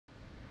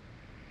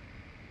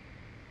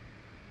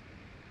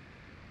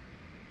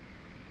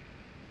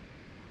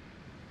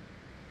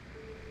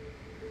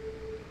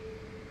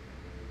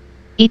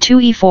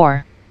e2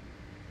 e4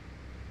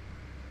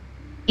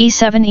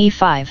 e7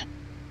 e5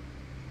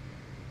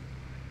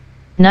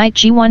 knight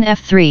g1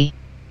 f3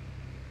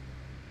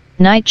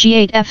 knight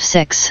g8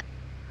 f6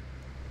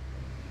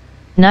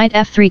 knight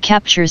f3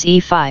 captures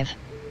e5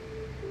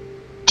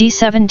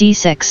 d7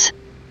 d6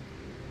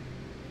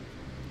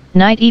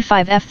 knight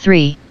e5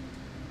 f3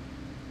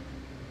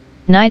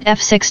 knight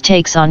f6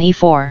 takes on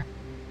e4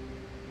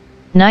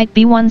 knight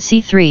b1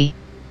 c3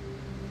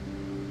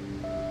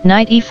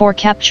 knight e4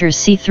 captures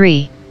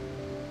c3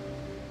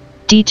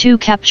 d2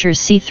 captures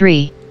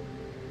c3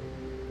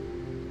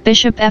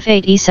 bishop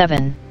f8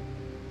 e7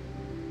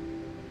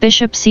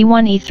 bishop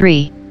c1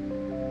 e3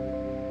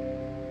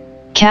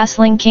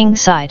 castling king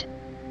side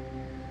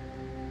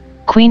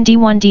queen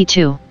d1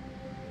 d2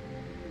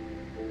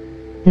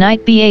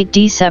 knight b8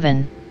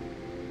 d7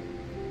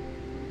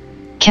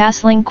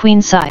 castling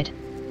queen side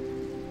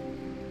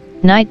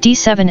knight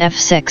d7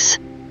 f6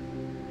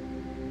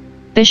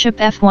 bishop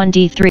f1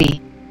 d3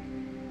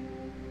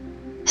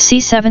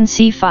 c7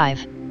 c5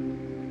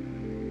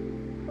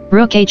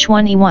 rook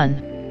h1 e1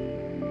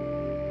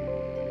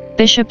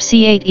 bishop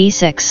c8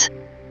 e6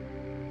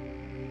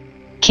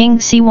 king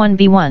c1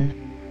 b1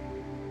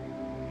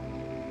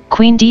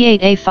 queen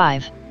d8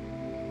 a5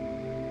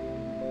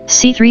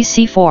 c3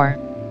 c4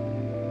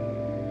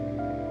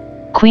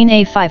 queen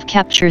a5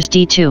 captures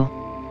d2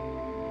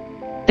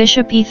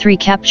 bishop e3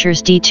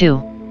 captures d2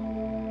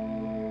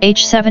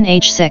 h7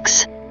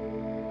 h6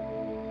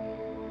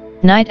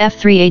 knight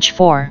f3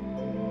 h4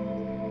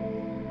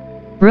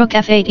 rook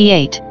f8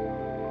 e8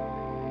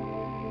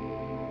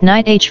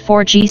 knight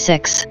h4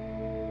 g6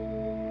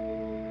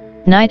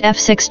 knight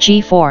f6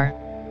 g4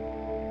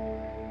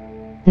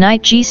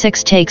 knight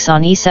g6 takes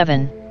on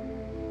e7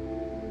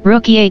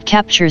 rook e8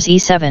 captures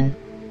e7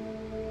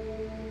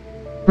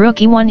 rook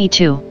e1 e2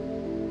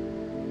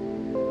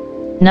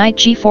 knight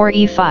g4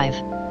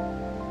 e5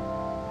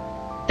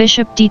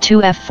 bishop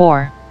d2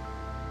 f4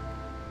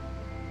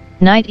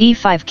 knight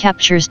e5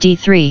 captures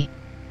d3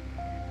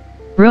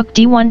 rook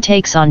d1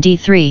 takes on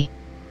d3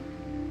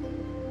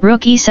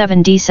 rook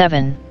e7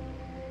 d7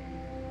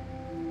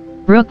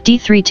 rook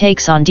d3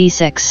 takes on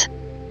d6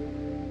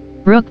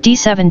 rook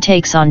d7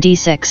 takes on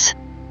d6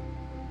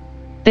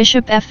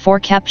 bishop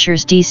f4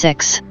 captures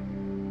d6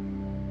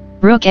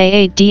 rook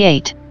a8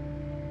 d8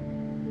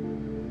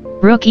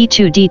 rook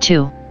e2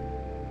 d2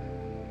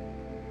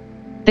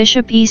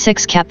 bishop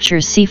e6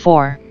 captures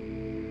c4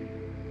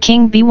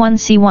 king b1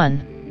 c1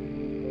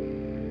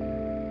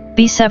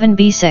 b7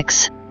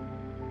 b6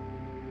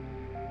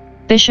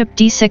 bishop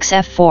d6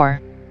 f4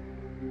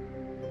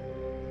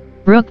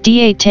 rook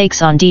d8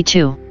 takes on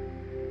d2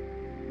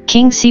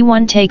 king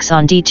c1 takes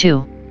on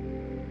d2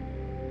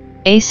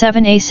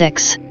 a7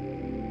 a6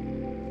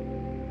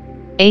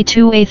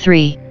 a2 a3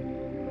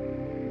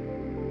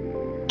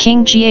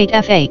 king g8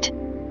 f8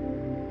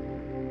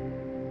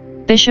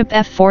 bishop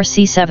f4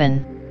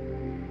 c7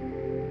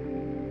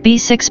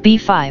 b6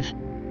 b5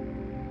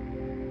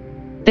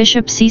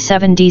 bishop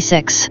c7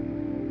 d6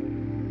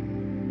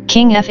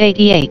 king f8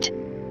 e8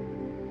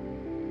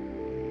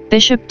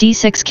 bishop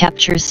d6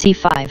 captures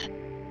c5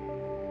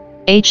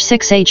 h6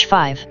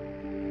 h5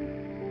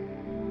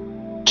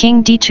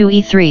 king d2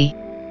 e3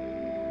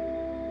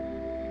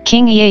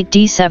 king e8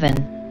 d7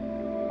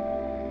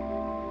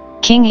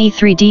 king e3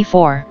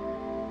 d4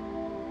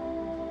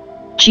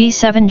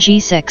 g7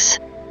 g6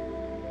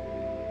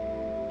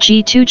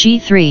 g2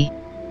 g3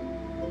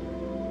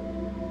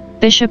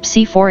 bishop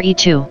c4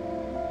 e2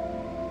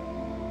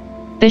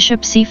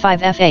 bishop c5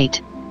 f8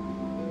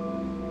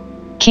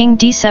 king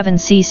d7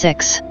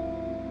 c6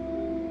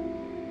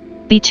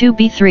 b2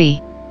 b3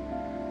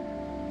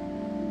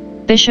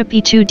 bishop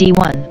e2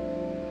 d1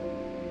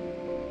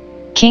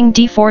 king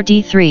d4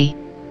 d3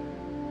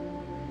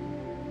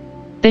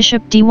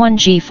 bishop d1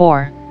 g4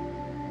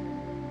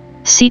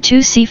 c2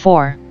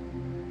 c4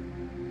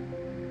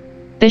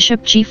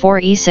 bishop g4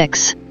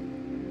 e6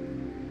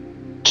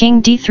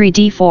 king d3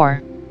 d4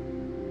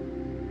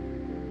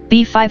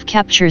 b5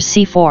 captures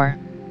c4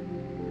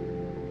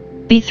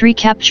 b3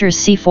 captures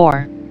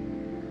c4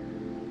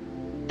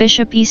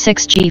 bishop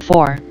e6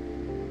 g4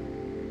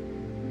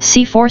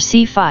 c4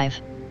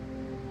 c5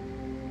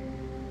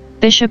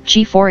 bishop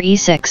g4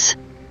 e6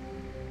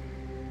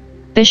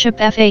 bishop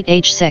f8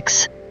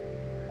 h6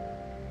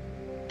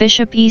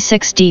 bishop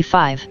e6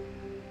 d5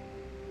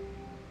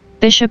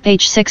 bishop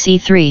h6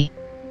 e3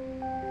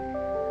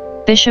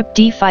 bishop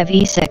d5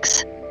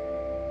 e6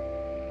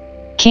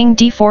 king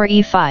d4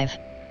 e5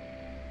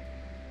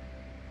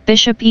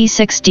 bishop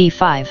e6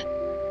 d5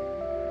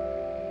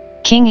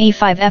 king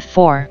e5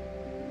 f4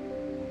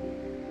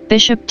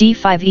 bishop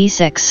d5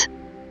 e6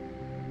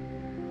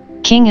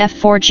 king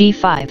f4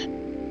 g5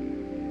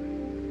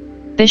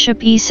 bishop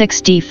e6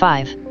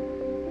 d5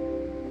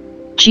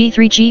 g3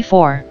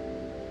 g4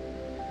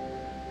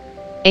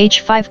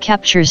 h5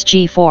 captures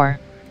g4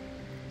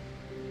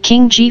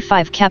 king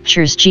g5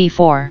 captures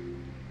g4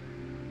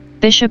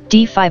 bishop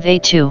d5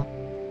 a2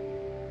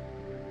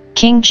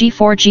 king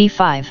g4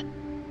 g5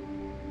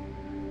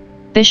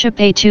 bishop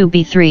a2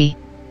 b3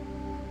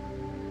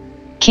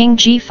 King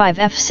g5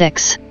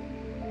 f6.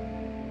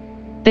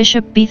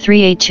 Bishop b3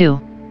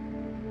 a2.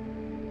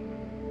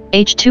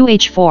 h2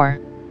 h4.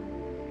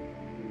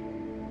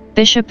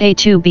 Bishop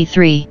a2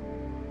 b3.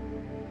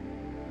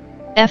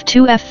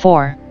 f2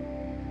 f4.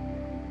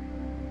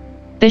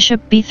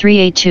 Bishop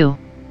b3 a2.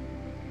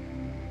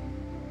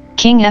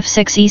 King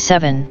f6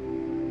 e7.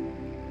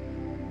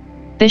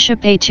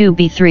 Bishop a2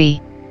 b3.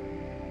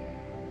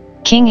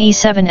 King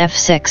e7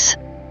 f6.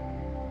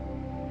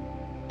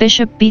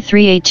 Bishop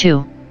b3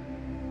 a2.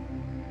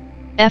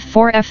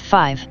 f4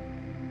 f5.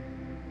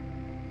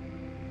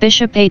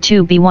 Bishop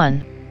a2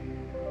 b1.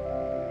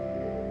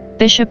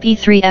 Bishop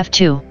e3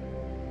 f2.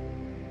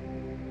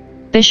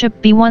 Bishop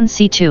b1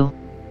 c2.